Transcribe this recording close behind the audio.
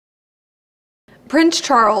Prince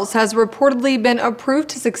Charles has reportedly been approved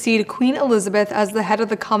to succeed Queen Elizabeth as the head of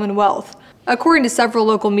the Commonwealth. According to several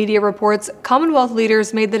local media reports, Commonwealth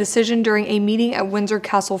leaders made the decision during a meeting at Windsor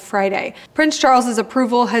Castle Friday. Prince Charles's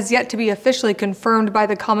approval has yet to be officially confirmed by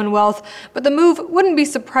the Commonwealth, but the move wouldn't be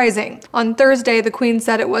surprising. On Thursday, the Queen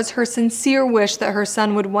said it was her sincere wish that her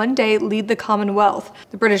son would one day lead the Commonwealth.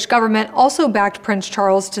 The British government also backed Prince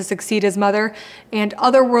Charles to succeed his mother, and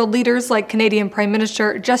other world leaders like Canadian Prime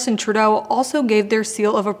Minister Justin Trudeau also gave their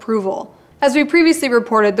seal of approval. As we previously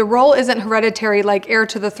reported, the role isn't hereditary like heir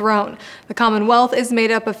to the throne. The Commonwealth is made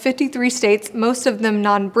up of 53 states, most of them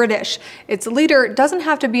non-British. Its leader doesn't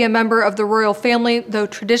have to be a member of the royal family, though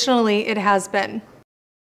traditionally it has been.